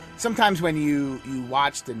sometimes when you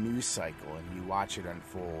watch the news cycle and you watch it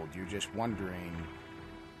unfold, you're just wondering,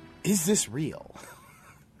 is this real?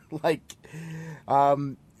 Like,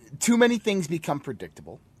 too many things become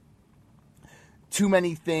predictable. Too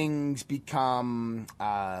many things become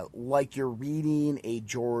like you're reading a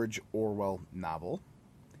George Orwell novel.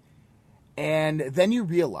 And then you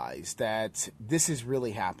realize that this is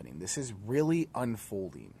really happening. This is really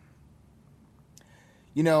unfolding.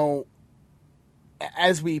 You know,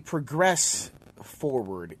 as we progress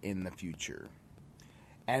forward in the future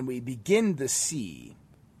and we begin to see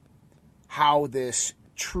how this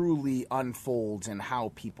truly unfolds and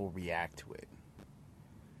how people react to it,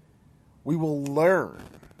 we will learn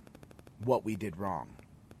what we did wrong.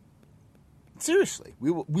 Seriously,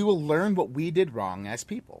 we will learn what we did wrong as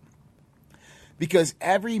people. Because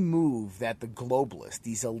every move that the globalists,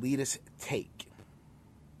 these elitists, take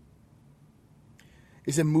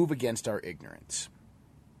is a move against our ignorance.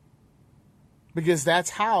 Because that's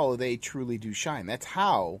how they truly do shine. That's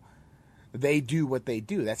how they do what they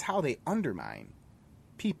do. That's how they undermine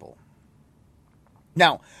people.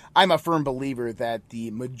 Now, I'm a firm believer that the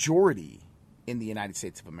majority in the United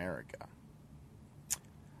States of America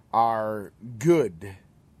are good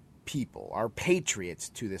people, are patriots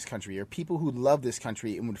to this country, are people who love this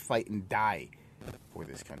country and would fight and die for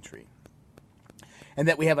this country. And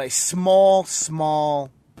that we have a small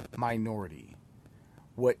minority,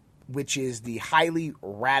 which is the highly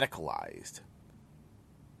radicalized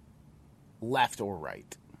left or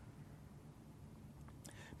right.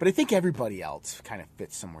 But I think everybody else kind of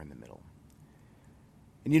fits somewhere in the middle.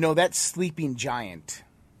 And you know, that sleeping giant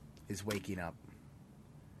is waking up.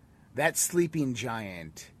 That sleeping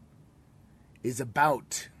giant is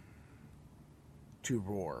about to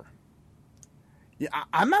roar. Yeah,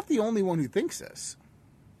 I'm not the only one who thinks this.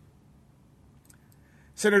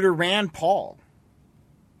 Senator Rand Paul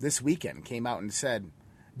this weekend came out and said,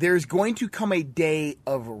 there's going to come a day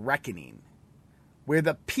of reckoning where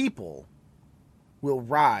the people will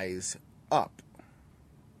rise up.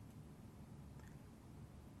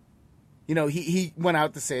 You know, he went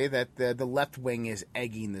out to say that the left wing is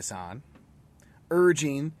egging this on,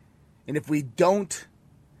 urging, and if we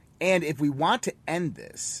want to end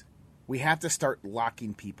this, we have to start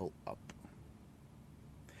locking people up.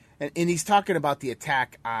 And he's talking about the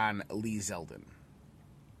attack on Lee Zeldin.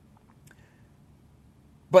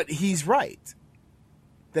 But he's right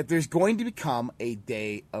that there's going to become a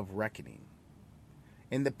day of reckoning.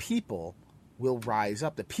 And the people will rise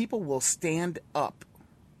up. The people will stand up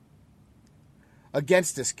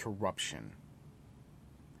against this corruption.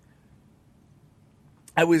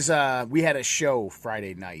 We had a show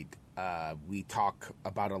Friday night. We talk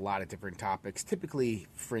about a lot of different topics, typically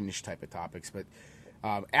fringe type of topics. But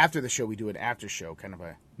after the show, we do an after show, kind of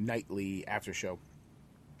a nightly after show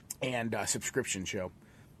and subscription show.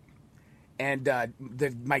 And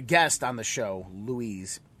my guest on the show,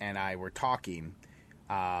 Louise, and I were talking,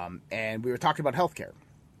 and we were talking about healthcare.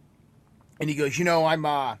 And he goes, you know, I'm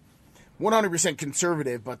 100%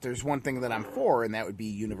 conservative, but there's one thing that I'm for, and that would be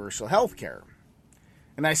universal healthcare.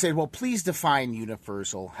 And I said, well, please define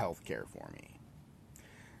universal health care for me.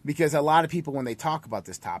 Because a lot of people, when they talk about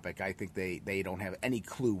this topic, I think they don't have any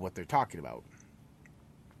clue what they're talking about.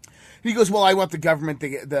 And he goes, well, I want the government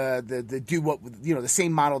to do what, you know, the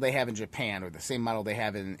same model they have in Japan or the same model they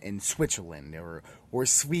have in Switzerland or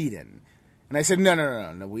Sweden. And I said,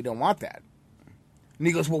 no, we don't want that. And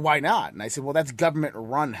he goes, well, why not? And I said, well, that's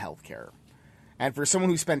government-run health care. And for someone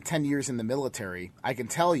who spent 10 years in the military, I can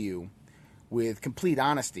tell you with complete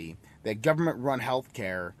honesty that government-run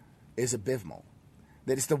healthcare is abysmal.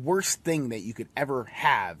 That it's the worst thing that you could ever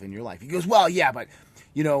have in your life. He goes, well, yeah, but,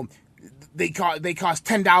 you know, they cost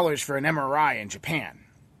 $10 for an MRI in Japan.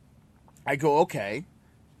 I go, okay.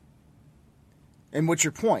 And what's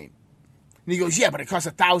your point? And he goes, yeah, but it costs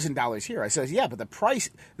 $1,000 here. I says, yeah, but the price,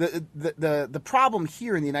 the problem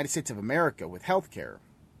here in the United States of America with healthcare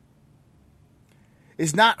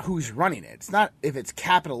is not who's running it. It's not if it's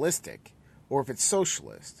capitalistic or if it's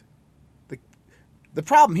socialist. The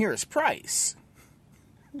problem here is price.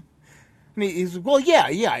 And he's well, yeah,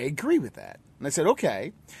 I agree with that. And I said,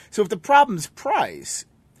 okay. So if the problem's price,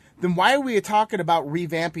 then why are we talking about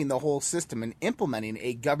revamping the whole system and implementing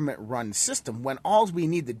a government-run system when all we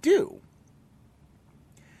need to do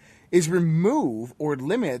is remove or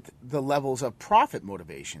limit the levels of profit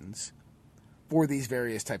motivations for these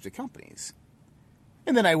various types of companies?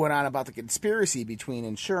 And then I went on about the conspiracy between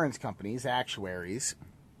insurance companies, actuaries,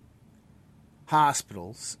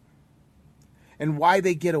 hospitals, and why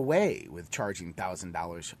they get away with charging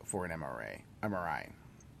 $1,000 for an MRI.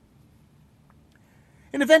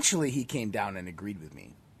 And eventually he came down and agreed with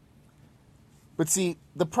me. But see,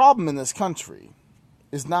 the problem in this country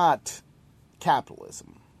is not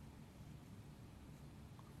capitalism.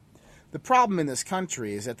 The problem in this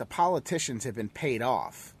country is that the politicians have been paid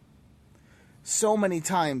off so many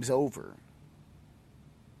times over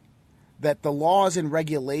that the laws and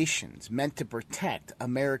regulations meant to protect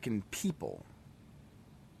American people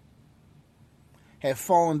have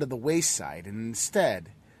fallen to the wayside, and instead,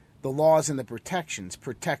 the laws and the protections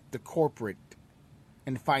protect the corporate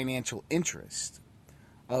and financial interest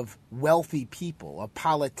of wealthy people, of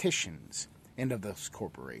politicians, and of those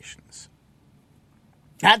corporations.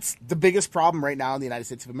 That's the biggest problem right now in the United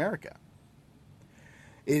States of America,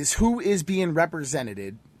 is who is being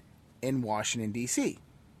represented in Washington, D.C.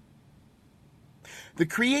 The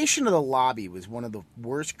creation of the lobby was one of the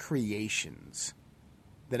worst creations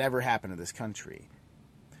that ever happened in this country.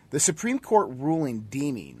 The Supreme Court ruling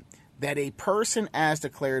deeming that a person as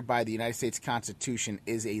declared by the United States Constitution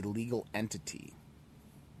is a legal entity,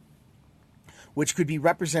 which could be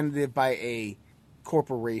represented by a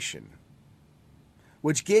corporation,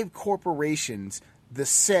 which gave corporations the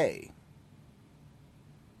say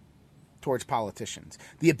towards politicians,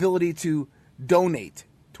 the ability to donate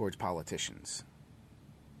towards politicians.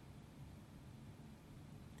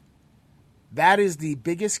 That is the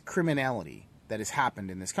biggest criminality that has happened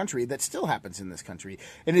in this country, that still happens in this country,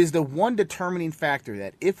 and is the one determining factor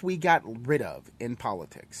that if we got rid of in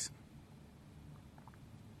politics,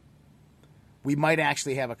 we might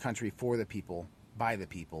actually have a country for the people, by the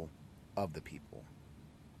people, of the people.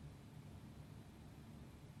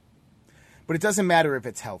 But it doesn't matter if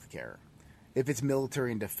it's healthcare, if it's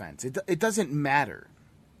military and defense. It doesn't matter.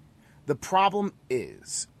 The problem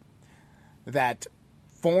is that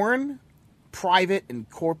foreign, private, and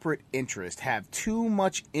corporate interests have too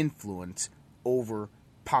much influence over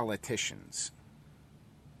politicians.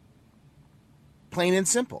 Plain and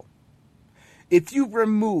simple. If you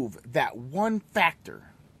remove that one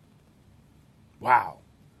factor, wow,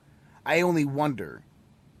 I only wonder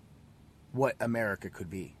what America could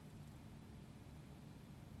be.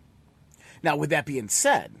 Now, with that being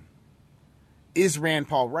said, is Rand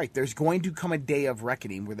Paul right? There's going to come a day of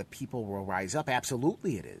reckoning where the people will rise up.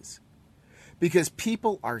 Absolutely it is. Because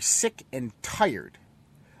people are sick and tired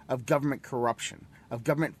of government corruption, of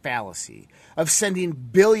government fallacy, of sending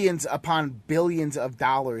billions upon billions of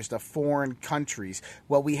dollars to foreign countries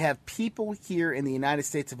while we have people here in the United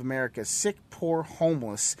States of America sick, poor,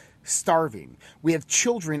 homeless, starving. We have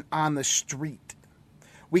children on the street.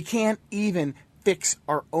 We can't even fix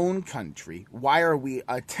our own country. Why are we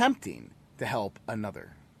attempting to help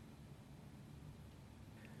another?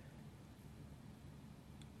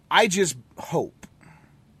 I just hope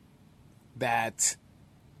that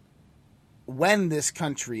when this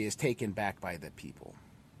country is taken back by the people,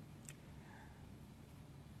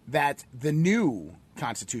 that the new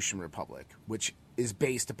Constitution Republic, which is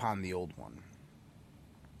based upon the old one,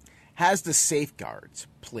 has the safeguards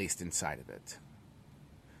placed inside of it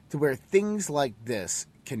to where things like this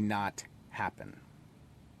cannot happen.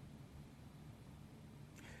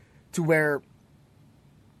 To where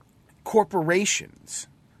corporations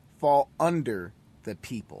fall under the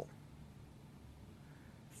people.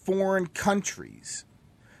 Foreign countries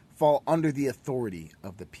fall under the authority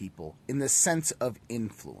of the people in the sense of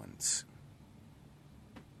influence.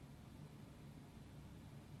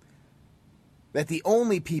 That the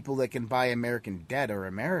only people that can buy American debt are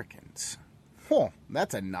Americans.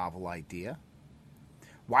 That's a novel idea.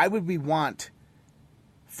 Why would we want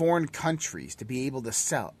foreign countries to be able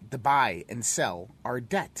to buy and sell our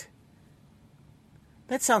debt?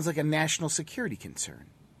 That sounds like a national security concern.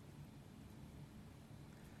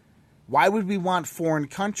 Why would we want foreign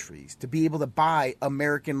countries to be able to buy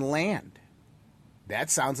American land? That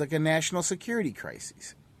sounds like a national security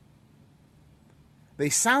crisis. They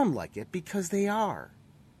sound like it because they are.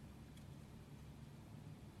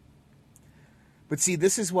 But see,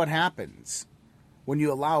 this is what happens when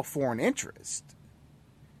you allow foreign interest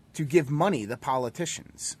to give money to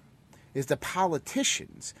politicians. Is the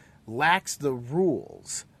politicians lacks the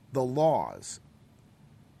rules, the laws,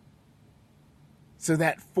 so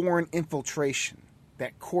that foreign infiltration,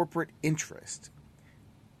 that corporate interest,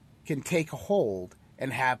 can take a hold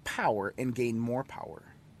and have power and gain more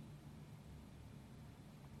power.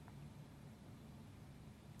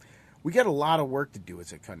 We got a lot of work to do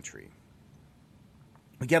as a country.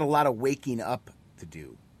 We got a lot of waking up to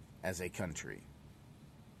do as a country.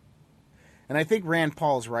 And I think Rand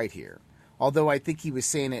Paul's right here. Although I think he was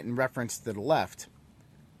saying it in reference to the left,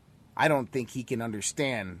 I don't think he can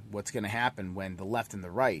understand what's going to happen when the left and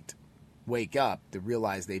the right wake up to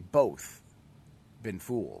realize they both been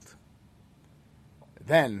fooled.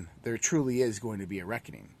 then there truly is going to be a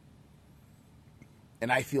reckoning.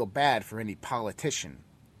 And I feel bad for any politician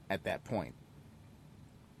at that point.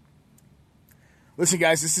 Listen,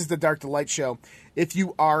 guys, this is the Dark to Light Show. If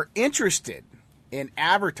you are interested in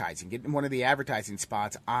advertising, getting one of the advertising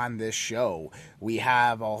spots on this show, we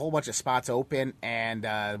have a whole bunch of spots open, and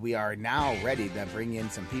we are now ready to bring in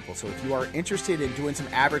some people. So if you are interested in doing some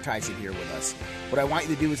advertising here with us, what I want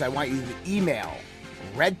you to do is I want you to email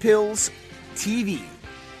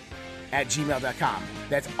redpillstv@gmail.com.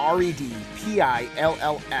 That's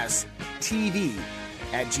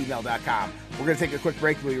redpillstv@gmail.com. We're going to take a quick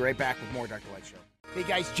break. We'll be right back with more Dark to Light Show. Hey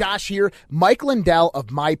guys, Josh here. Mike Lindell of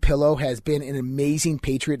MyPillow has been an amazing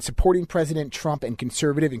patriot supporting President Trump and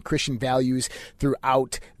conservative and Christian values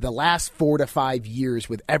throughout the last 4 to 5 years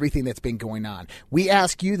with everything that's been going on. We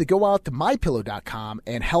ask you to go out to MyPillow.com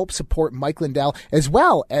and help support Mike Lindell as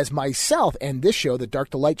well as myself and this show, the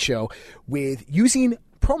Dark to Light Show, with using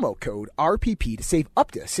promo code RPP to save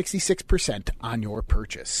up to 66% on your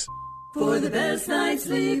purchase. For the best night's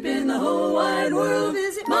sleep in the whole wide world,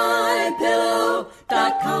 visit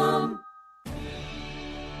MyPillow.com.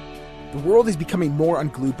 The world is becoming more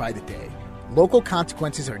unglued by the day. Local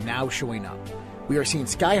consequences are now showing up. We are seeing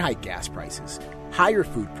sky-high gas prices, higher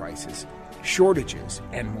food prices, shortages,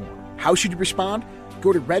 and more. How should you respond?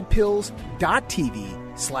 Go to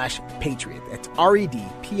redpills.tv/patriot. That's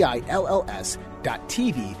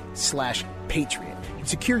redpills.tv/patriot. And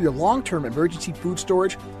secure your long-term emergency food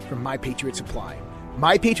storage from My Patriot Supply.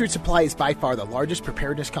 My Patriot Supply is by far the largest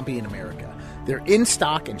preparedness company in America. They're in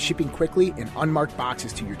stock and shipping quickly in unmarked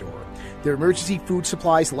boxes to your door. Their emergency food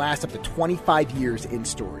supplies last up to 25 years in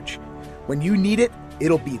storage. When you need it,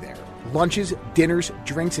 it'll be there. Lunches, dinners,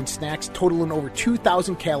 drinks, and snacks totaling over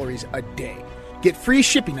 2,000 calories a day. Get free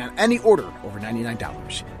shipping on any order over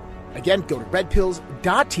 $99. Again, go to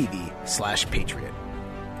redpills.tv/patriot.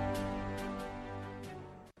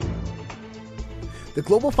 The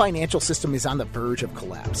global financial system is on the verge of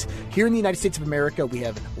collapse. Here in the United States of America, we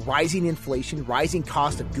have rising inflation, rising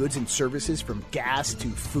cost of goods and services from gas to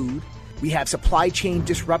food. We have supply chain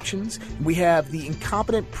disruptions. We have the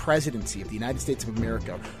incompetent presidency of the United States of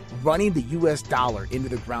America running the U.S. dollar into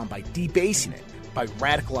the ground by debasing it, by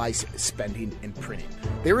radicalized spending and printing.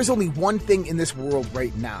 There is only one thing in this world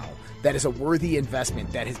right now that is a worthy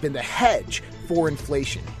investment that has been the hedge for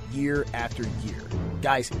inflation year after year.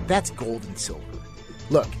 Guys, that's gold and silver.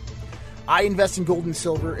 Look, I invest in gold and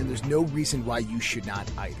silver, and there's no reason why you should not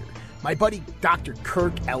either. My buddy Dr.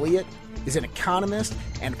 Kirk Elliott is an economist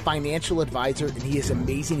and financial advisor, and he is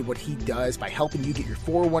amazing at what he does by helping you get your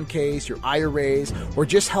 401ks, your IRAs, or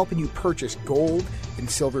just helping you purchase gold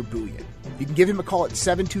and silver bullion. You can give him a call at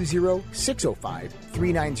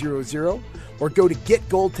 720-605-3900 or go to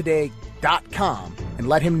getgoldtoday.com and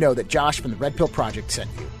let him know that Josh from the Red Pill Project sent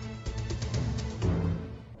you.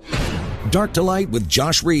 Dark to Light with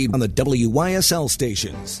Josh Reed on the WYSL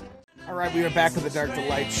stations. All right, we are back with the Dark to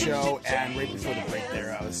Light Show, and right before the break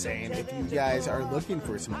there, I was saying, if you guys are looking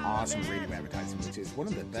for some awesome radio advertising, which is one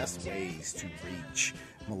of the best ways to reach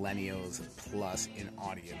millennials plus an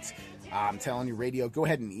audience, I'm telling you, radio, go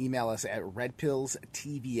ahead and email us at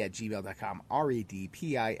redpillstv@gmail.com,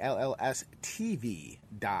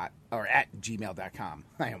 redpillstv@gmail.com.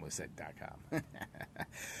 I almost said .com.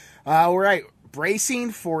 All right,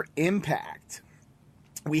 bracing for impact.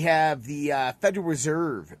 We have the Federal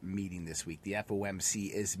Reserve meeting this week. The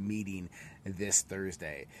FOMC is meeting this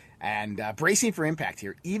Thursday. And bracing for impact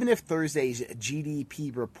here. Even if Thursday's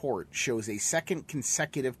GDP report shows a second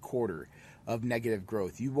consecutive quarter of negative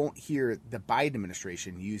growth, you won't hear the Biden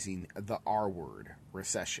administration using the R word,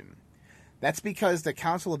 recession. That's because the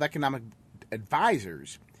Council of Economic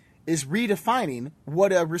Advisors is redefining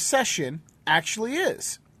what a recession actually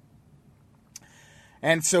is.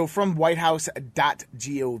 And so from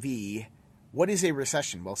whitehouse.gov, what is a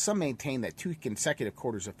recession? Well, some maintain that 2 consecutive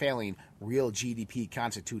quarters of failing real GDP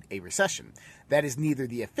constitute a recession. That is neither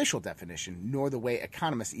the official definition nor the way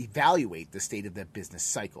economists evaluate the state of the business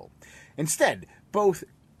cycle. Instead, both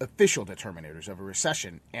official determinators of a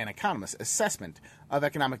recession and economists' assessment of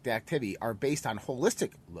economic activity are based on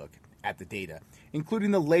holistic look at the data, including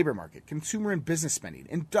the labor market, consumer and business spending,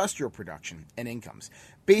 industrial production, and incomes.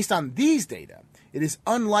 Based on these data, it is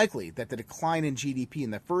unlikely that the decline in GDP in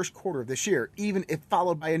the first quarter of this year, even if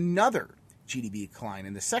followed by another GDP decline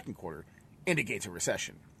in the second quarter, indicates a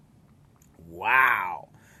recession. Wow.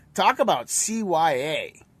 Talk about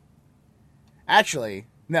CYA. Actually,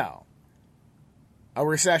 no. A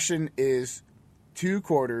recession is 2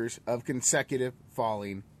 quarters of consecutive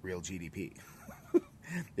falling real GDP.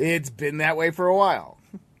 It's been that way for a while,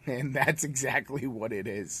 and that's exactly what it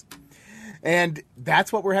is. And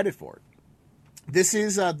that's what we're headed for. This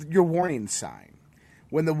is your warning sign.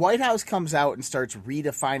 When the White House comes out and starts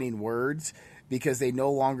redefining words because they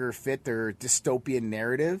no longer fit their dystopian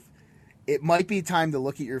narrative, it might be time to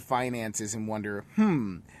look at your finances and wonder,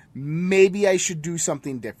 maybe I should do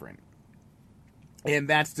something different. And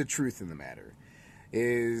that's the truth of the matter.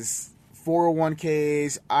 Is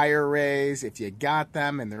 401ks, IRAs, if you got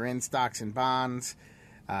them and they're in stocks and bonds,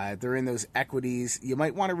 they're in those equities, you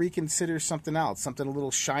might want to reconsider something else, something a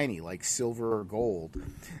little shiny like silver or gold,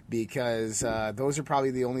 because those are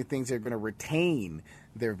probably the only things that are going to retain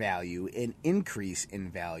their value and increase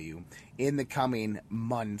in value in the coming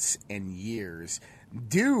months and years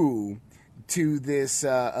due to this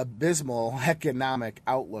abysmal economic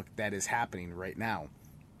outlook that is happening right now.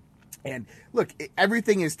 And look,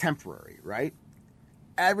 everything is temporary, right?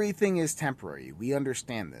 Everything is temporary. We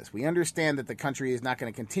understand this. We understand that the country is not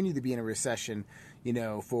going to continue to be in a recession,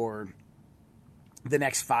 for the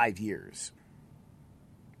next 5 years.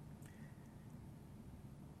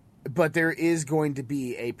 But there is going to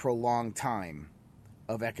be a prolonged time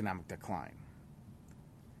of economic decline.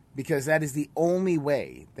 Because that is the only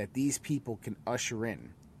way that these people can usher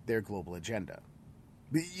in their global agenda.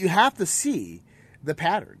 You have to see the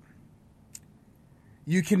pattern.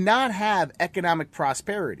 You cannot have economic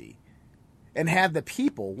prosperity and have the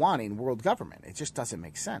people wanting world government. It just doesn't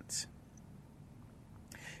make sense.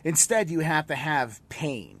 Instead, you have to have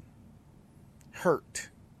pain, hurt,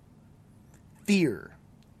 fear,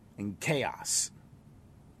 and chaos.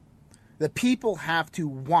 The people have to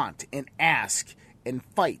want and ask and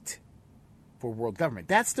fight for world government.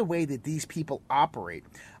 That's the way that these people operate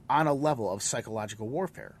on a level of psychological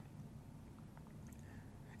warfare.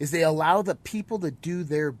 Is they allow the people to do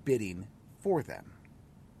their bidding for them.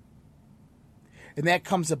 And that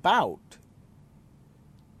comes about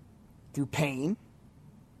through pain,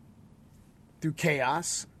 through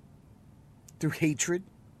chaos, through hatred,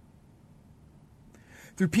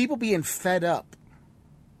 through people being fed up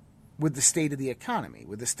with the state of the economy,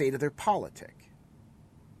 with the state of their politic.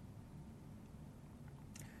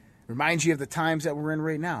 Reminds you of the times that we're in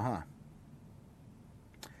right now, huh?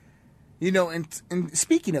 And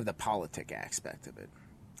speaking of the politic aspect of it,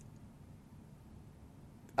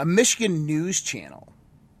 a Michigan news channel,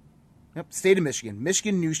 state of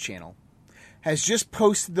Michigan News Channel, has just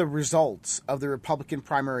posted the results of the Republican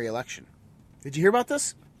primary election. Did you hear about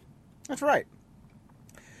this? That's right.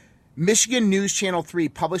 Michigan News Channel 3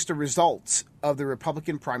 published the results of the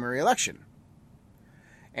Republican primary election.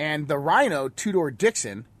 And the Rhino, Tudor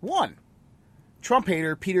Dixon, won. Trump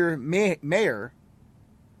hater Peter Mayer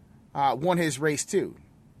won his race too.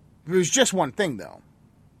 There's just one thing, though.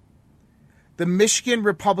 The Michigan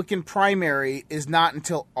Republican primary is not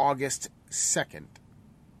until August 2nd.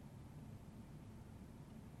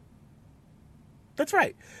 That's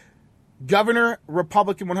right. Governor,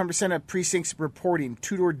 Republican, 100% of precincts reporting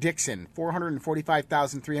Tudor Dixon,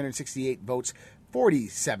 445,368 votes,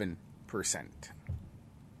 47%.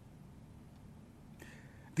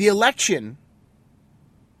 The election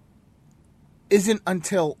isn't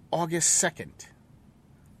until August 2nd.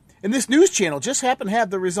 And this news channel just happened to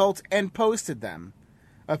have the results and posted them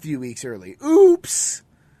a few weeks early. Oops!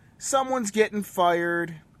 Someone's getting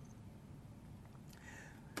fired.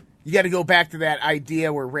 You got to go back to that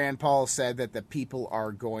idea where Rand Paul said that the people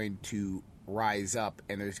are going to rise up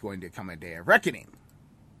and there's going to come a day of reckoning.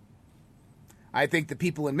 I think the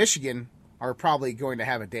people in Michigan are probably going to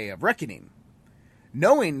have a day of reckoning,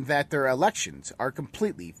 knowing that their elections are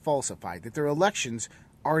completely falsified, that their elections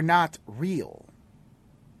are not real.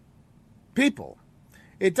 People,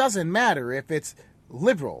 it doesn't matter if it's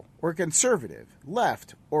liberal or conservative,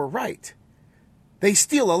 left or right. They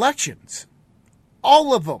steal elections.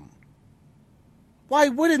 All of them. Why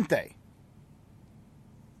wouldn't they?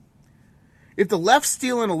 If the left's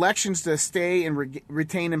stealing elections to stay and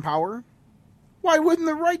retain in power, why wouldn't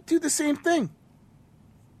the right do the same thing?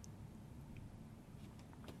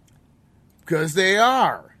 Because they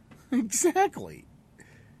are. Exactly.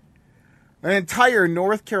 An entire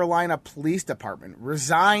North Carolina police department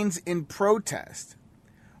resigns in protest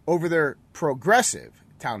over their progressive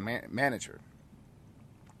town manager.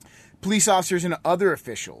 Police officers and other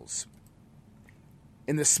officials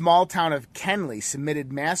in the small town of Kenly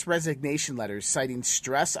submitted mass resignation letters citing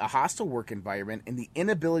stress, a hostile work environment, and the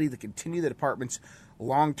inability to continue the department's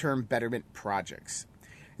long-term betterment projects.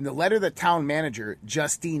 In the letter, the town manager,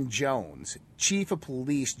 Justine Jones, chief of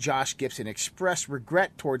police, Josh Gibson, expressed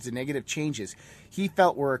regret towards the negative changes he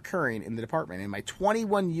felt were occurring in the department. In my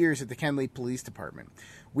 21 years at the Kenly Police Department,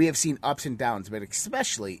 we have seen ups and downs, but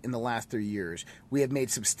especially in the last 3 years, we have made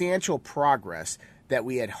substantial progress that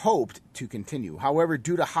we had hoped to continue. However,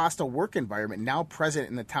 due to hostile work environment now present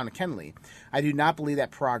in the town of Kenly, I do not believe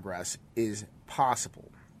that progress is possible.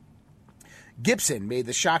 Gibson made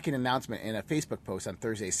the shocking announcement in a Facebook post on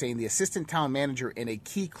Thursday, saying the assistant town manager and a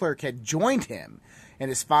key clerk had joined him and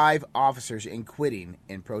his 5 officers in quitting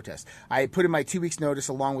in protest. I had put in my 2 weeks' notice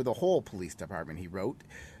along with the whole police department, he wrote,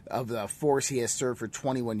 of the force he has served for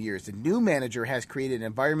 21 years. The new manager has created an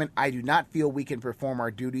environment I do not feel we can perform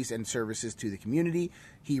our duties and services to the community,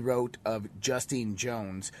 he wrote of Justine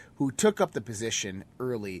Jones, who took up the position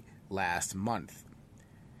early last month.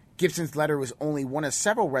 Gibson's letter was only one of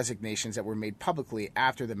several resignations that were made publicly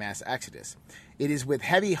after the mass exodus. It is with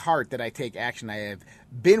heavy heart that I take action. I have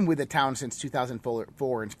been with the town since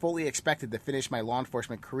 2004 and fully expected to finish my law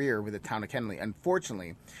enforcement career with the town of Kenly.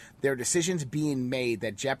 Unfortunately, there are decisions being made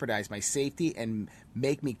that jeopardize my safety and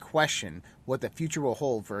make me question what the future will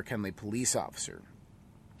hold for a Kenly police officer.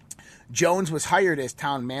 Jones was hired as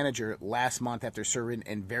town manager last month after serving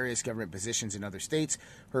in various government positions in other states.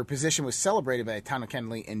 Her position was celebrated by the town of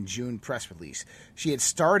Kenly in June press release. She had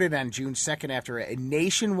started on June 2nd after a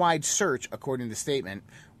nationwide search, according to the statement,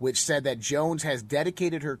 which said that Jones has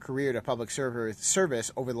dedicated her career to public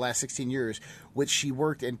service over the last 16 years, which she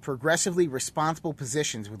worked in progressively responsible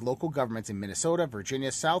positions with local governments in Minnesota,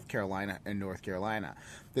 Virginia, South Carolina, and North Carolina.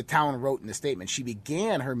 The town wrote in the statement, she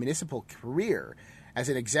began her municipal career as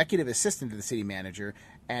an executive assistant to the city manager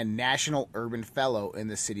and national urban fellow in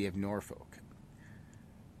the city of Norfolk.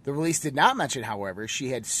 The release did not mention, however,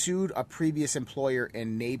 she had sued a previous employer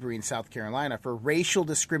in neighboring South Carolina for racial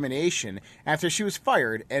discrimination after she was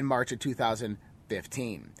fired in March of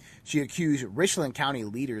 2015. She accused Richland County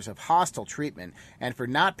leaders of hostile treatment and for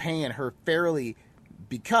not paying her fairly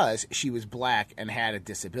because she was black and had a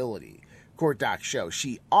disability. Court docs show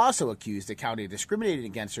she also accused the county of discriminating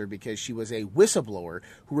against her because she was a whistleblower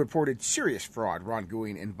who reported serious fraud,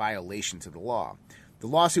 wrongdoing, and violations of the law. The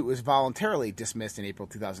lawsuit was voluntarily dismissed in April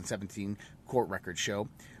 2017, court records show,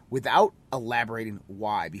 without elaborating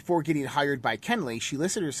why. Before getting hired by Kenly, she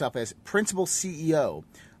listed herself as principal CEO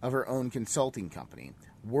of her own consulting company.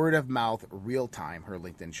 Word of mouth, real time, her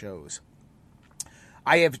LinkedIn shows.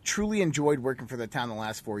 I have truly enjoyed working for the town the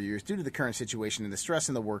last 4 years due to the current situation and the stress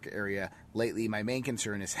in the work area lately. My main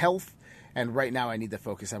concern is health, and right now I need to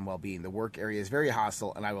focus on well-being. The work area is very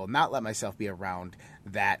hostile, and I will not let myself be around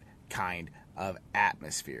that kind of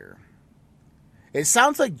atmosphere. It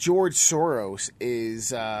sounds like George Soros is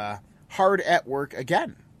hard at work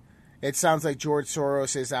again. It sounds like George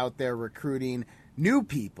Soros is out there recruiting new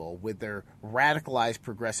people with their radicalized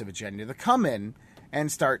progressive agenda to come in and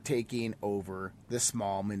start taking over the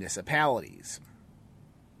small municipalities.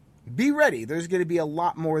 Be ready. There's going to be a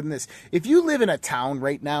lot more than this. If you live in a town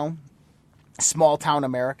right now, small town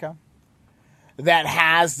America, that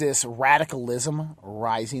has this radicalism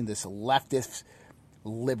rising, this leftist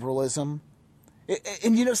liberalism,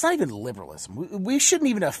 and you know, it's not even liberalism. We shouldn't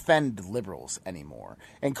even offend liberals anymore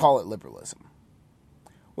and call it liberalism.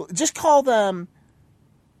 Well, just call them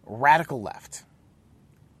radical left.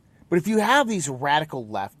 But if you have these radical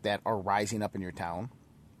left that are rising up in your town,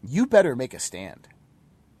 you better make a stand.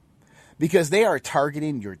 Because they are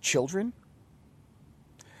targeting your children.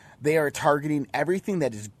 They are targeting everything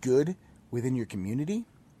that is good within your community.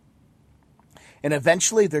 And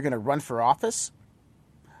eventually they're going to run for office.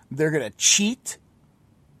 They're going to cheat.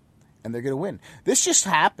 And they're going to win. This just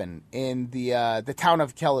happened in the town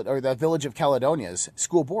of the village of Caledonia's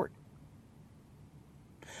school board.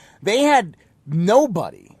 They had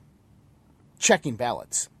nobody checking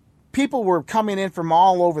ballots. People were coming in from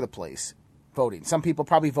all over the place voting. Some people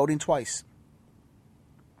probably voting twice.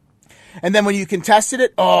 And then when you contested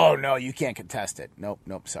it, oh, no, you can't contest it.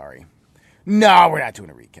 Nope, sorry. No, we're not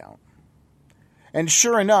doing a recount. And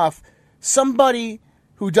sure enough, somebody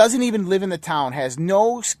who doesn't even live in the town, has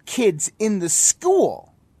no kids in the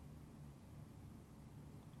school,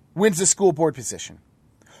 wins the school board position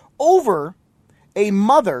over a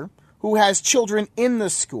mother who has children in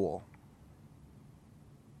the school.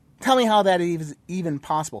 Tell me how that is even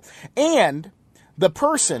possible. And the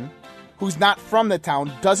person who's not from the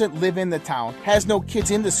town, doesn't live in the town, has no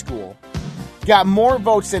kids in the school, got more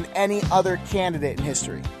votes than any other candidate in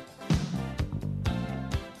history.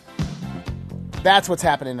 That's what's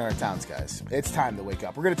happening in our towns, guys. It's time to wake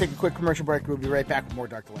up. We're going to take a quick commercial break. We'll be right back with more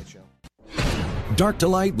Dark to Light Show. Dark to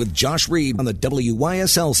Light with Josh Reed on the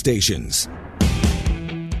WYSL stations.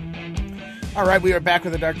 All right, we are back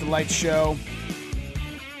with the Dark to Light Show.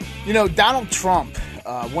 You know, Donald Trump,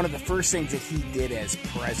 one of the first things that he did as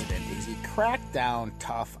president is he cracked down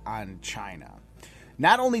tough on China.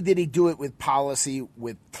 Not only did he do it with policy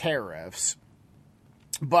with tariffs,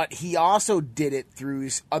 But he also did it through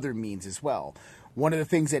other means as well. One of the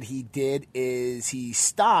things that he did is he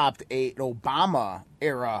stopped an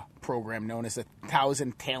Obama-era program known as the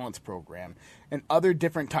Thousand Talents Program and other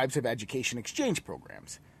different types of education exchange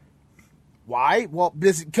programs. Why? Well,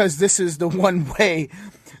 because this is the one way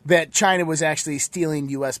that China was actually stealing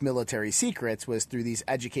U.S. military secrets, was through these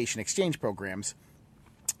education exchange programs.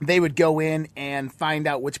 They would go in and find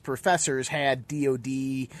out which professors had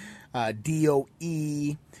DOD,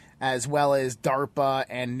 DOE, as well as DARPA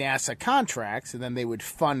and NASA contracts, and then they would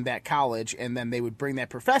fund that college, and then they would bring that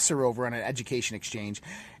professor over on an education exchange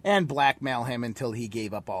and blackmail him until he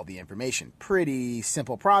gave up all the information. Pretty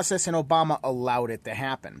simple process, and Obama allowed it to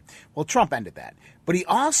happen. Well, Trump ended that. But he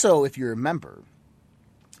also, if you remember,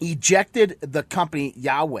 ejected the company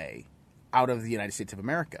Huawei out of the United States of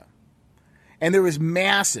America. And there was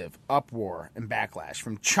massive uproar and backlash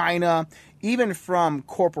from China, even from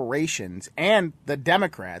corporations and the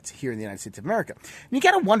Democrats here in the United States of America. And you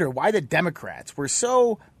got to wonder why the Democrats were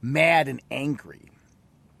so mad and angry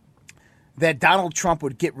that Donald Trump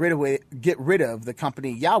would get rid of the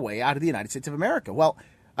company Huawei out of the United States of America. Well,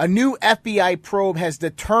 a new FBI probe has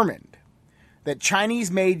determined that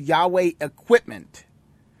Chinese-made Huawei equipment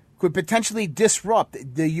could potentially disrupt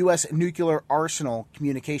the U.S. nuclear arsenal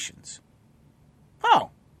communications.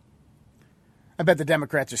 Oh. I bet the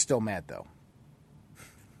Democrats are still mad, though.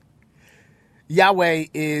 Huawei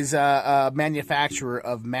is a manufacturer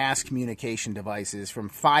of mass communication devices from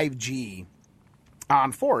 5G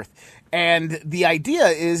on forth. And the idea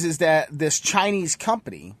is that this Chinese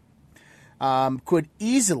company could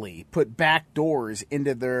easily put back doors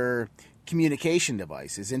into their communication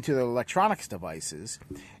devices, into their electronics devices,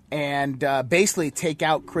 and basically take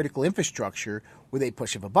out critical infrastructure with a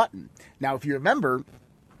push of a button. Now, if you remember,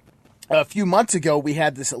 a few months ago, we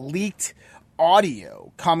had this leaked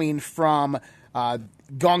audio coming from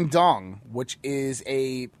Guangdong, which is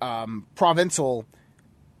a provincial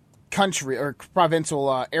country or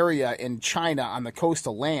provincial area in China on the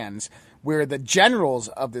coastal lands, where the generals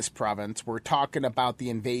of this province were talking about the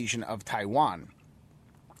invasion of Taiwan.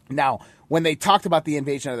 Now, when they talked about the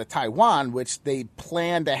invasion of the Taiwan, which they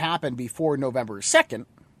planned to happen before November 2nd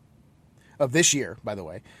of this year, by the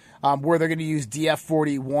way, where they're going to use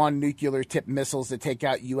DF-41 nuclear-tipped missiles to take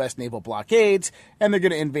out U.S. naval blockades, and they're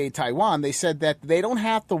going to invade Taiwan, they said that they don't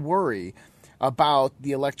have to worry about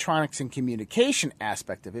the electronics and communication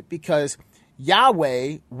aspect of it because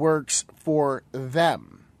Huawei works for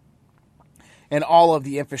them. And all of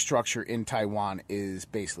the infrastructure in Taiwan is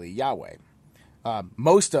basically Huawei.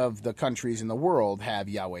 Most of the countries in the world have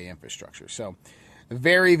Huawei infrastructure. So,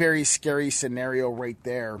 very, very scary scenario right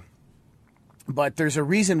there. But there's a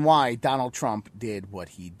reason why Donald Trump did what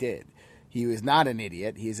he did. He was not an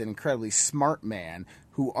idiot. He is an incredibly smart man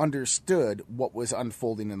who understood what was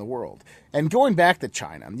unfolding in the world. And going back to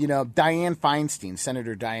China, you know, Senator Dianne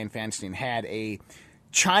Feinstein had a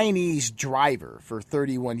Chinese driver for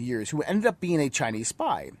 31 years who ended up being a Chinese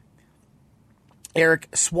spy.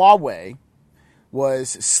 Eric Swalwell was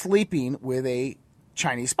sleeping with a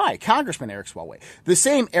Chinese spy, Congressman Eric Swalwell. The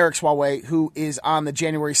same Eric Swalwell who is on the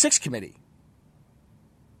January 6th committee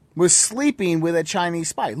was sleeping with a Chinese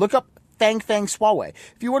spy. Look up Fang Fang Swalwell.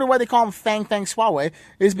 If you wonder why they call him Fang Fang Swalwell,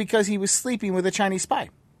 it's because he was sleeping with a Chinese spy.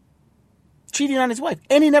 Cheating on his wife.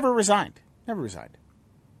 And he never resigned. Never resigned.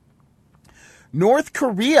 North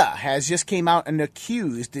Korea has just came out and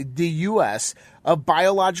accused the U.S. of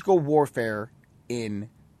biological warfare in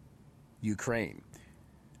Ukraine.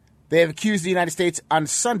 They have accused the United States on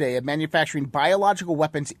Sunday of manufacturing biological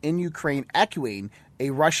weapons in Ukraine, echoing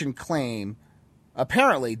a Russian claim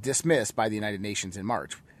apparently dismissed by the United Nations in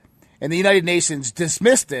March. And the United Nations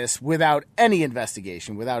dismissed this without any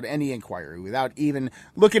investigation, without any inquiry, without even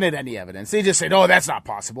looking at any evidence. They just said, oh, that's not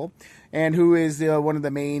possible. And who is one of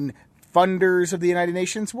the main funders of the United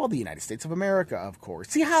Nations? Well, the United States of America, of course.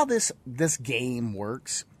 See how this game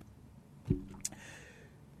works?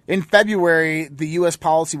 In February, the U.S.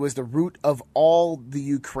 policy was the root of all the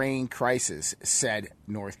Ukraine crisis, said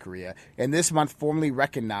North Korea. And this month formally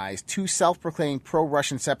recognized two self-proclaimed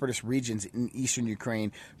pro-Russian separatist regions in eastern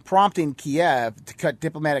Ukraine, prompting Kiev to cut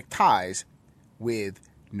diplomatic ties with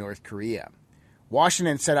North Korea.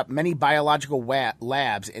 Washington set up many biological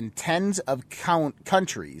labs in tens of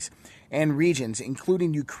countries and regions,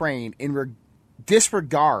 including Ukraine, in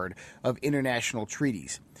disregard of international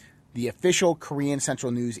treaties. The official Korean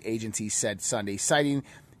Central News Agency said Sunday, citing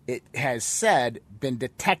it has said been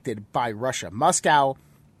detected by Russia. Moscow,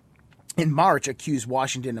 in March, accused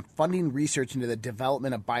Washington of funding research into the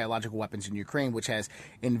development of biological weapons in Ukraine, which has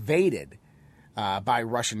invaded by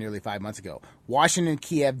Russia nearly 5 months ago. Washington and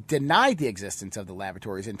Kiev denied the existence of the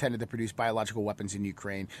laboratories intended to produce biological weapons in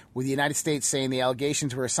Ukraine, with the United States saying the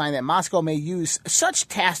allegations were a sign that Moscow may use such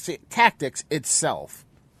tactics itself.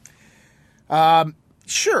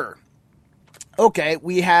 Sure. Okay,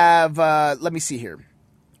 we have, let me see here.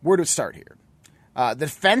 Where to start here? The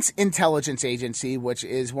Defense Intelligence Agency, which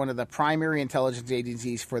is one of the primary intelligence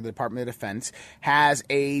agencies for the Department of Defense, has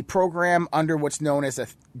a program under what's known as a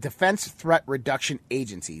Defense Threat Reduction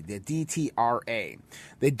Agency, the DTRA.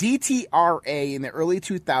 The DTRA in the early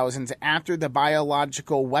 2000s, after the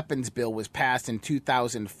Biological Weapons Bill was passed in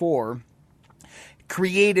 2004,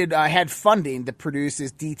 had funding to produce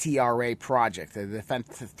this DTRA project, the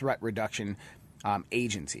Defense Threat Reduction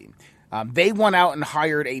Agency. They went out and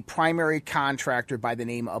hired a primary contractor by the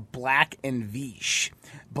name of Black & Veatch.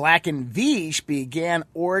 Black & Veatch began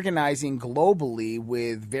organizing globally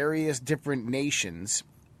with various different nations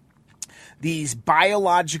these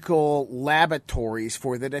biological laboratories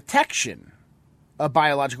for the detection of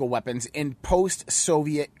biological weapons in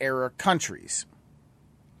post-Soviet era countries.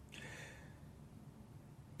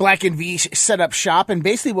 Black & Veatch set up shop, and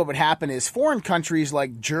basically what would happen is foreign countries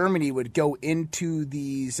like Germany would go into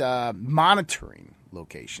these monitoring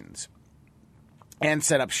locations and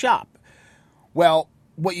set up shop. Well,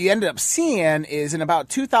 what you ended up seeing is in about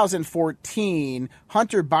 2014,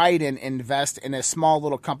 Hunter Biden invests in a small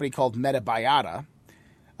little company called Metabiota,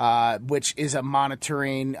 which is a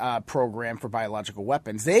monitoring program for biological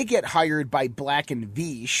weapons. They get hired by Black &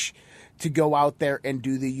 Veatch to go out there and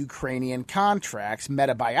do the Ukrainian contracts.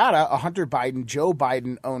 Metabiota, a Hunter Biden, Joe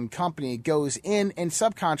Biden-owned company, goes in and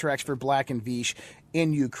subcontracts for Black & Veatch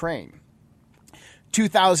in Ukraine.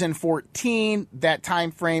 2014, that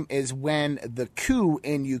time frame is when the coup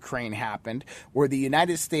in Ukraine happened, where the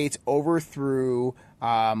United States overthrew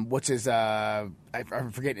what's his I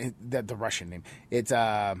forget the Russian name. It's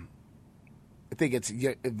I think it's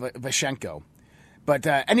Vashenko, but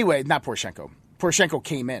anyway, not Poroshenko. Poroshenko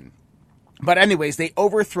came in. But anyways, they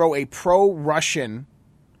overthrow a pro-Russian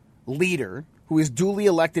leader who is duly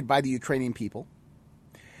elected by the Ukrainian people,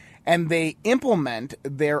 and they implement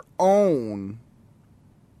their own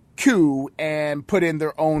coup and put in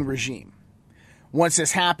their own regime. Once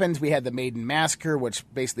this happens, we had the Maidan Massacre, which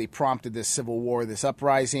basically prompted this civil war, this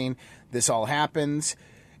uprising. This all happens.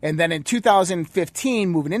 And then in 2015,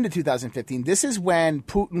 moving into 2015, this is when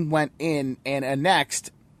Putin went in and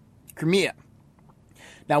annexed Crimea.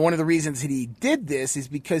 Now, one of the reasons that he did this is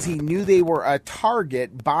because he knew they were a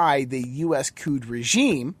target by the U.S. coup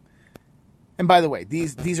regime. And by the way,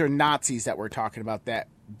 these are Nazis that we're talking about that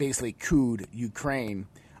basically couped Ukraine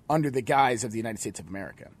under the guise of the United States of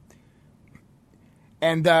America.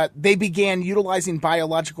 And they began utilizing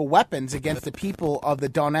biological weapons against the people of the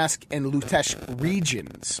Donetsk and Luhansk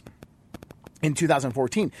regions in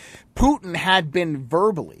 2014. Putin had been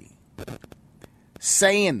verbally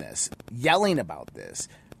saying this, yelling about this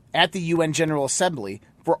at the UN General Assembly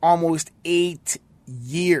for almost 8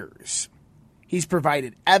 years. He's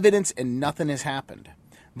provided evidence and nothing has happened.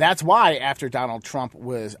 That's why after Donald Trump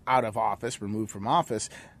was out of office, removed from office,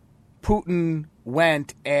 Putin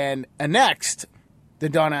went and annexed the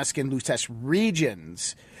Donetsk and Luhansk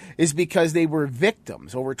regions, is because they were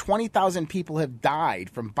victims. Over 20,000 people have died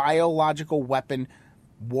from biological weapon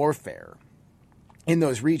warfare in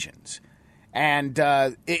those regions. And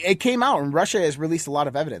it came out, and Russia has released a lot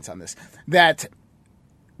of evidence on this, that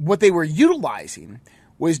what they were utilizing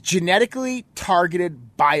was genetically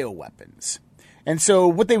targeted bioweapons. And so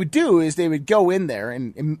what they would do is they would go in there,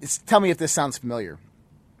 and tell me if this sounds familiar.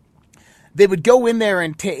 They would go in there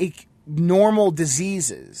and take normal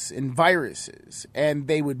diseases and viruses, and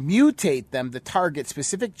they would mutate them to target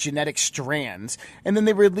specific genetic strands, and then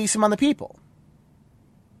they would release them on the people.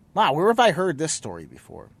 Wow, where have I heard this story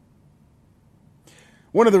before?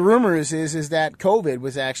 One of the rumors is that COVID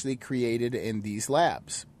was actually created in these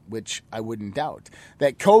labs, which I wouldn't doubt.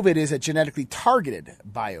 That COVID is a genetically targeted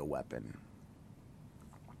bioweapon.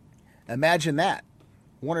 Imagine that.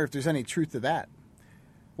 I wonder if there's any truth to that.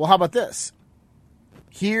 Well, how about this?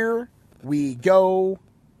 Here we go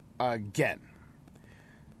again.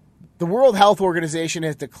 The World Health Organization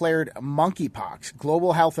has declared monkeypox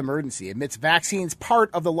global health emergency amidst vaccines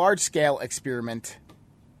part of the large-scale experiment.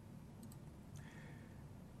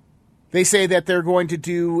 They say that they're going to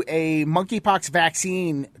do a monkeypox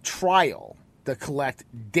vaccine trial to collect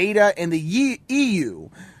data, and the EU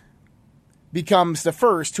becomes the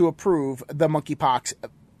first to approve the monkeypox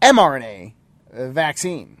mRNA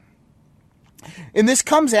vaccine. And this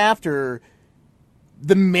comes after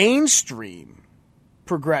the mainstream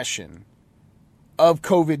progression of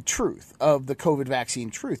COVID truth, of the COVID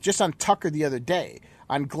vaccine truth. Just on Tucker the other day,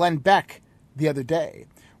 on Glenn Beck the other day,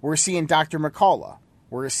 we're seeing Dr. McCullough,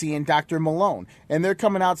 we're seeing Dr. Malone, and they're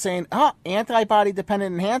coming out saying,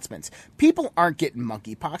 antibody-dependent enhancements. People aren't getting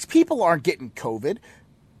monkeypox. People aren't getting COVID.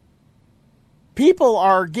 People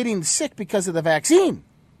are getting sick because of the vaccine.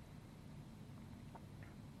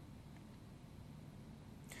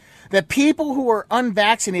 The people who are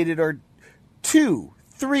unvaccinated are 2,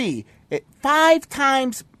 3, 5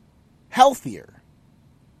 times healthier,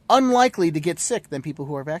 unlikely to get sick than people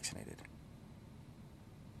who are vaccinated.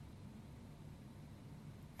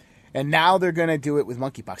 And now they're going to do it with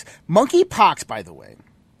monkeypox. Monkeypox, by the way,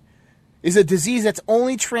 is a disease that's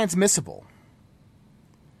only transmissible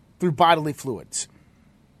through bodily fluids.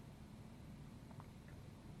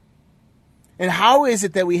 And how is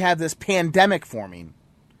it that we have this pandemic forming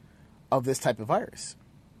of this type of virus?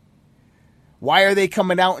 Why are they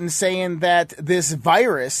coming out and saying that this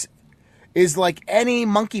virus is like any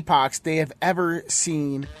monkeypox they have ever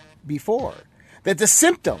seen before? That the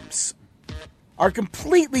symptoms are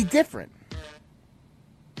completely different.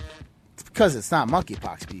 It's because it's not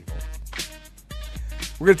monkeypox, people.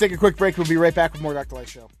 We're going to take a quick break. We'll be right back with more Dr. Light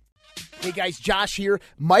Show. Hey guys, Josh here.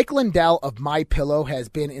 Mike Lindell of MyPillow has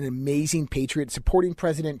been an amazing patriot supporting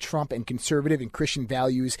President Trump and conservative and Christian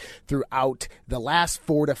values throughout the last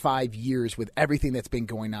 4 to 5 years with everything that's been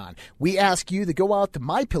going on. We ask you to go out to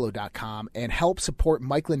MyPillow.com and help support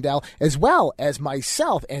Mike Lindell as well as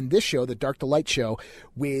myself and this show, the Dark to Light Show,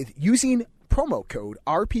 with using promo code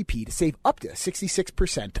RPP to save up to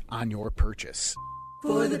 66% on your purchase.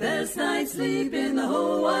 For the best night's sleep in the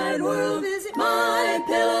whole wide world, visit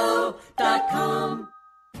MyPillow.com.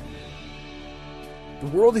 The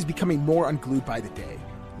world is becoming more unglued by the day.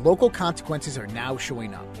 Local consequences are now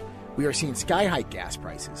showing up. We are seeing sky-high gas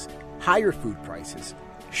prices, higher food prices,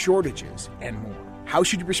 shortages, and more. How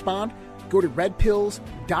should you respond? Go to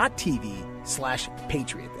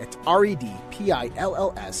redpills.tv/patriot. That's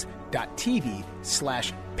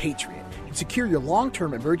redpills.tv/patriot. And secure your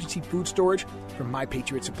long-term emergency food storage from My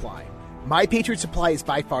Patriot Supply. My Patriot Supply is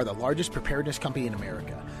by far the largest preparedness company in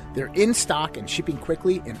America. They're in stock and shipping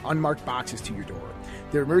quickly in unmarked boxes to your door.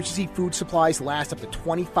 Their emergency food supplies last up to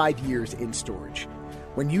 25 years in storage.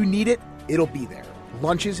 When you need it, it'll be there.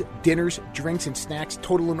 Lunches, dinners, drinks, and snacks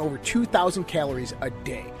totaling over 2,000 calories a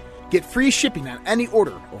day. Get free shipping on any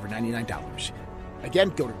order over $99.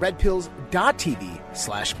 Again, go to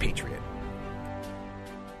redpills.tv/patriot.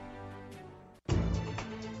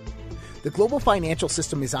 The global financial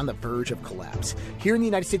system is on the verge of collapse. Here in the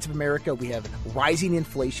United States of America, we have rising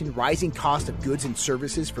inflation, rising cost of goods and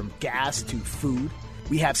services from gas to food.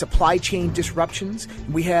 We have supply chain disruptions.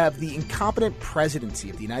 And we have the incompetent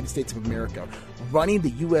presidency of the United States of America running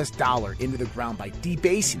the U.S. dollar into the ground by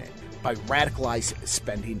debasing it, by radicalized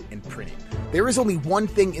spending and printing. There is only one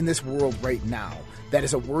thing in this world right now that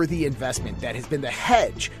is a worthy investment that has been the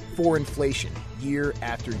hedge for inflation year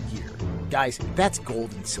after year. Guys, that's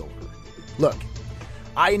gold and silver. Look,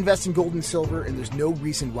 I invest in gold and silver, and there's no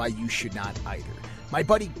reason why you should not either. My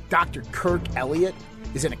buddy Dr. Kirk Elliott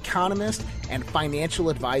is an economist and financial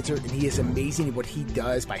advisor, and he is amazing at what he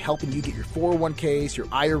does by helping you get your 401ks, your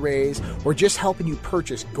IRAs, or just helping you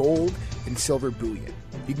purchase gold and silver bullion.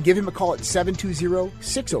 You can give him a call at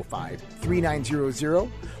 720-605-3900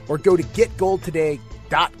 or go to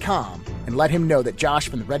getgoldtoday.com and let him know that Josh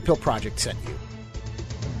from the Red Pill Project sent you.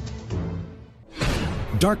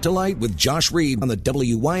 Dark to Light with Josh Reed on the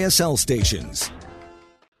WYSL stations.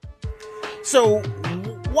 So,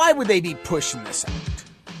 why would they be pushing this out?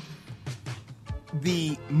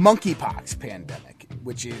 The monkeypox pandemic,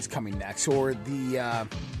 which is coming next, or the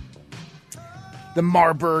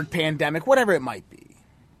Marburg pandemic, whatever it might be.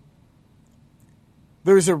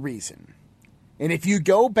 There's a reason. And if you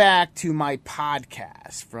go back to my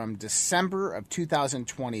podcast from December of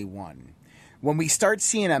 2021, when we start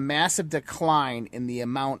seeing a massive decline in the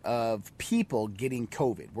amount of people getting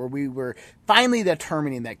COVID, where we were finally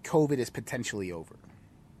determining that COVID is potentially over,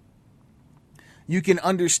 you can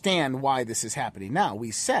understand why this is happening now.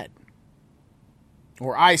 We said,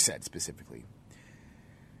 or I said specifically,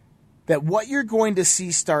 that what you're going to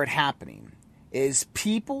see start happening is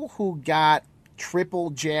people who got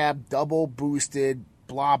triple jab, double boosted,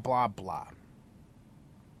 blah, blah, blah,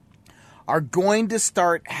 are going to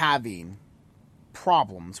start having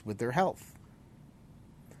problems with their health.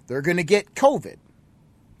 They're going to get COVID.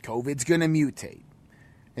 COVID's going to mutate.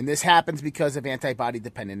 And this happens because of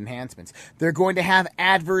antibody-dependent enhancements. They're going to have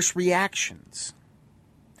adverse reactions.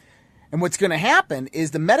 And what's going to happen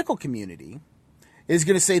is the medical community is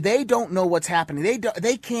going to say they don't know what's happening.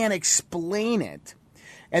 They can't explain it.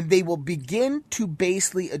 and they will begin to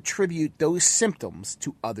basically attribute those symptoms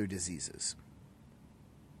to other diseases.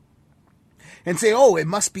 And say, oh, it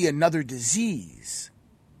must be another disease.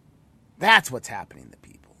 That's what's happening to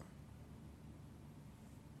people.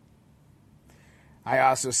 I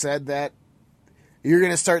also said that you're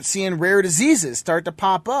going to start seeing rare diseases start to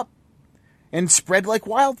pop up and spread like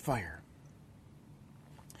wildfire.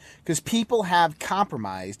 Because people have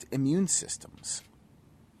compromised immune systems.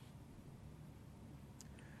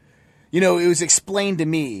 You know, it was explained to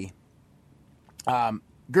me,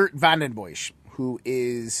 Gert van den Bosch, who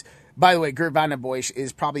is, by the way, Gert van den Bosch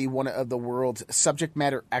is probably one of the world's subject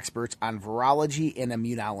matter experts on virology and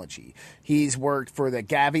immunology. He's worked for the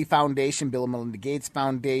Gavi Foundation, Bill and Melinda Gates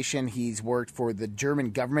Foundation. He's worked for the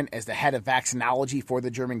German government as the head of vaccinology for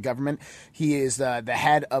the German government. He is the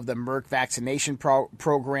head of the Merck vaccination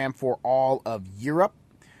program for all of Europe.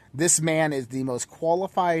 This man is the most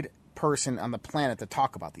qualified person on the planet to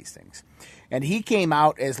talk about these things. And he came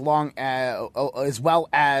out as well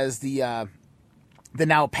as the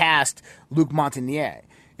now passed Luc Montagnier.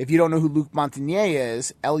 If you don't know who Luc Montagnier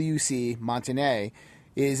is, L-U-C Montagnier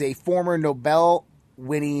is a former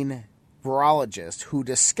Nobel-winning virologist who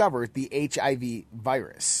discovered the HIV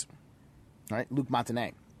virus. All right, Luc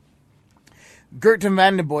Montagnier. Gert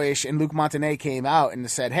van den Bosch and Luc Montagnier came out and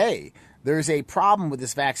said, hey, there's a problem with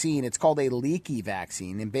this vaccine. It's called a leaky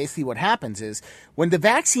vaccine. And basically what happens is when the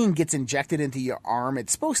vaccine gets injected into your arm,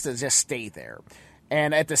 it's supposed to just stay there.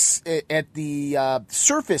 And at the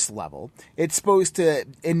surface level, it's supposed to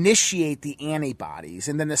initiate the antibodies.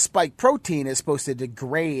 And then the spike protein is supposed to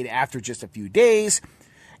degrade after just a few days.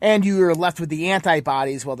 And you're left with the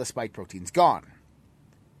antibodies while the spike protein's gone.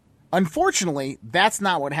 Unfortunately, that's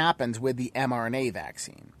not what happens with the mRNA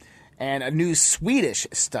vaccine. And a new Swedish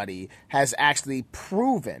study has actually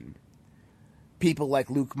proven people like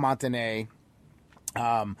Luc Montagnier,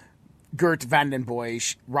 Gert van den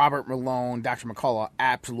Bosch, Robert Malone, Dr. McCullough,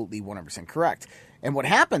 absolutely 100% correct. And what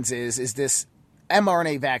happens is this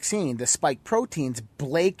mRNA vaccine, the spike proteins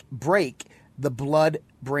break the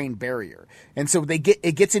blood-brain barrier. And so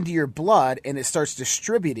it gets into your blood and it starts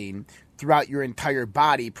distributing throughout your entire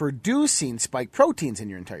body, producing spike proteins in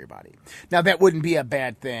your entire body. Now, that wouldn't be a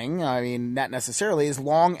bad thing. I mean, not necessarily, as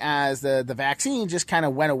long as the vaccine just kind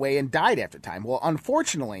of went away and died after time. Well,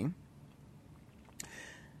 unfortunately,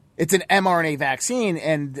 it's an mRNA vaccine,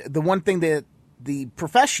 and the one thing that the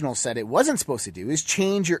professional said it wasn't supposed to do is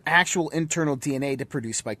change your actual internal DNA to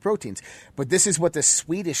produce spike proteins. But this is what the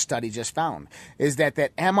Swedish study just found, is that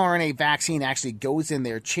mRNA vaccine actually goes in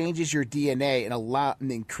there, changes your DNA,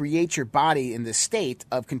 and creates your body in the state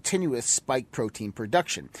of continuous spike protein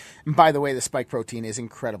production. And by the way, the spike protein is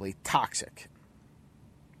incredibly toxic.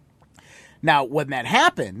 Now, when that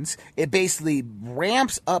happens, it basically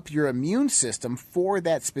ramps up your immune system for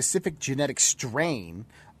that specific genetic strain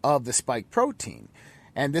of the spike protein.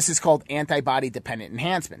 And this is called antibody-dependent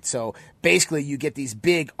enhancement. So basically, you get these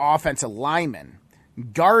big offensive linemen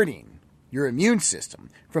guarding your immune system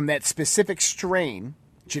from that specific strain,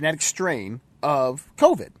 genetic strain of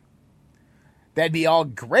COVID. That'd be all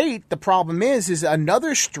great. The problem is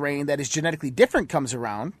another strain that is genetically different comes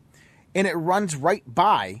around, and it runs right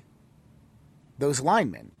by those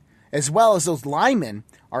linemen, as well as those linemen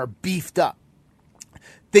are beefed up.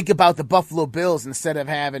 Think about the Buffalo Bills, instead of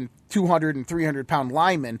having 200 and 300 pound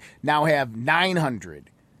linemen, now have 900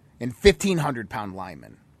 and 1,500 pound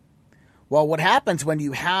linemen. Well, what happens when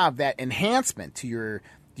you have that enhancement to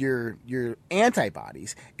your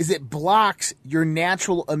antibodies is it blocks your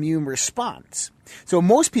natural immune response. So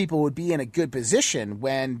most people would be in a good position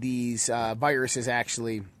when these viruses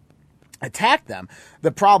actually attack them.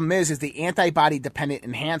 The problem is the antibody-dependent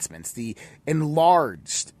enhancements, the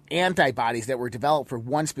enlarged antibodies that were developed for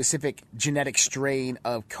one specific genetic strain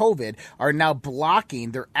of COVID are now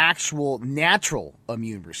blocking their actual natural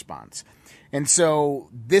immune response. And so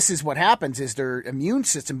this is what happens is their immune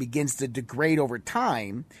system begins to degrade over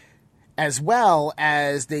time, as well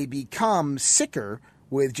as they become sicker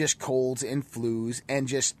with just colds and flus and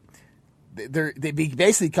just they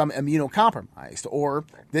basically become immunocompromised. Or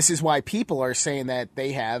this is why people are saying that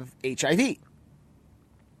they have HIV.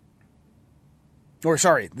 Or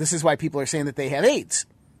this is why people are saying that they have AIDS.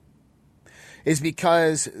 Is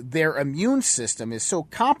because their immune system is so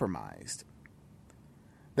compromised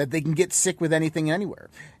that they can get sick with anything and anywhere.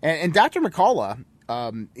 And Dr. McCullough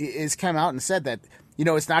has come out and said that,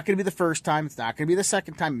 it's not going to be the first time, it's not going to be the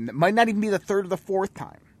second time, it might not even be the third or the fourth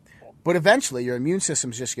time. But eventually your immune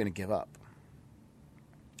system is just going to give up.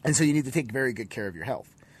 And so you need to take very good care of your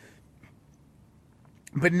health.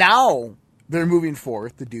 But now they're moving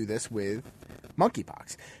forth to do this with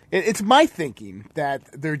monkeypox. It's my thinking that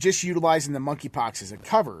they're just utilizing the monkeypox as a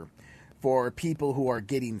cover for people who are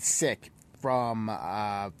getting sick from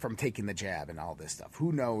taking the jab and all this stuff.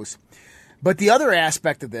 Who knows? But the other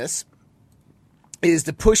aspect of this is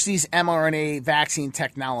to push these mRNA vaccine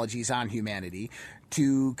technologies on humanity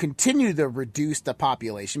to continue to reduce the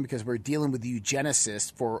population, because we're dealing with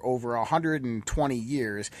eugenicists for over 120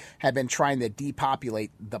 years, have been trying to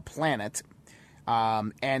depopulate the planet.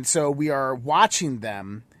 And so we are watching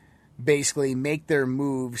them basically make their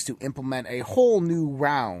moves to implement a whole new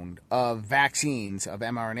round of vaccines, of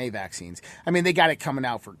mRNA vaccines. I mean, they got it coming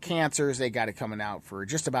out for cancers. They got it coming out for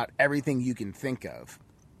just about everything you can think of.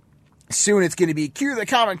 Soon it's going to be cure the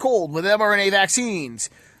common cold with mRNA vaccines.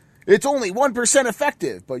 It's only 1%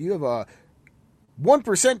 effective, but you have a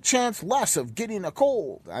 1% chance less of getting a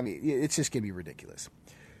cold. I mean, it's just going to be ridiculous.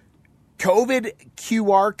 COVID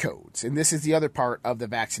QR codes, and this is the other part of the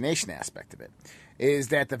vaccination aspect of it, is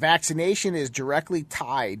that the vaccination is directly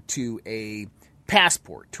tied to a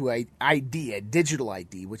passport, to a ID, a digital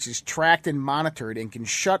ID, which is tracked and monitored and can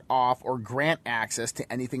shut off or grant access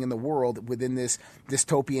to anything in the world within this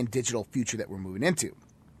dystopian digital future that we're moving into.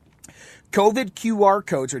 COVID QR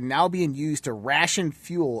codes are now being used to ration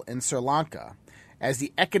fuel in Sri Lanka as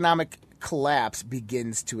the economic collapse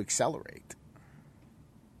begins to accelerate.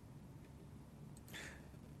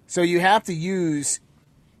 So you have to use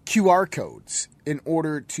QR codes in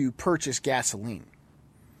order to purchase gasoline.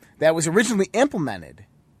 That was originally implemented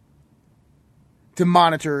to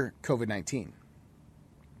monitor COVID-19.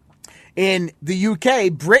 In the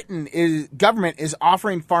UK, government is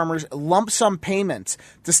offering farmers lump sum payments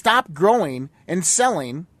to stop growing and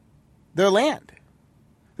selling their land.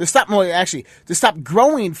 To stop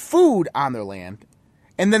growing food on their land,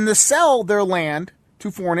 and then to sell their land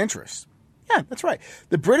to foreign interests. Yeah, that's right.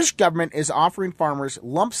 The British government is offering farmers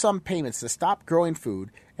lump sum payments to stop growing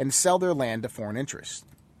food and sell their land to foreign interests.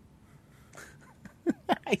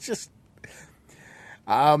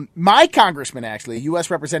 My congressman, actually,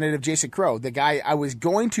 U.S. Representative Jason Crow, the guy I was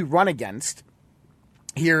going to run against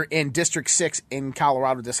here in District 6 in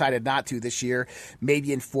Colorado, decided not to this year.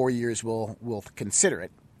 Maybe in 4 years we'll consider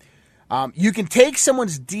it. You can take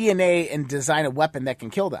someone's DNA and design a weapon that can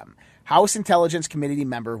kill them. House Intelligence Committee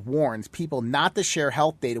member warns people not to share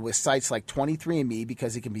health data with sites like 23andMe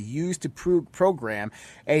because it can be used to program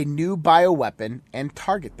a new bioweapon and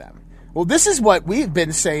target them. Well, this is what we've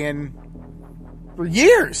been saying for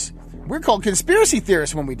years. We're called conspiracy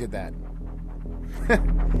theorists when we did that.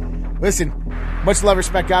 Listen, much love,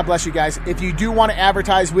 respect. God bless you guys. If you do want to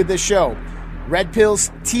advertise with this show,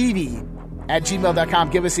 redpillstv@gmail.com.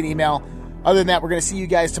 Give us an email. Other than that, we're going to see you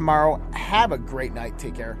guys tomorrow. Have a great night.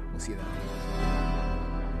 Take care. We'll see you then.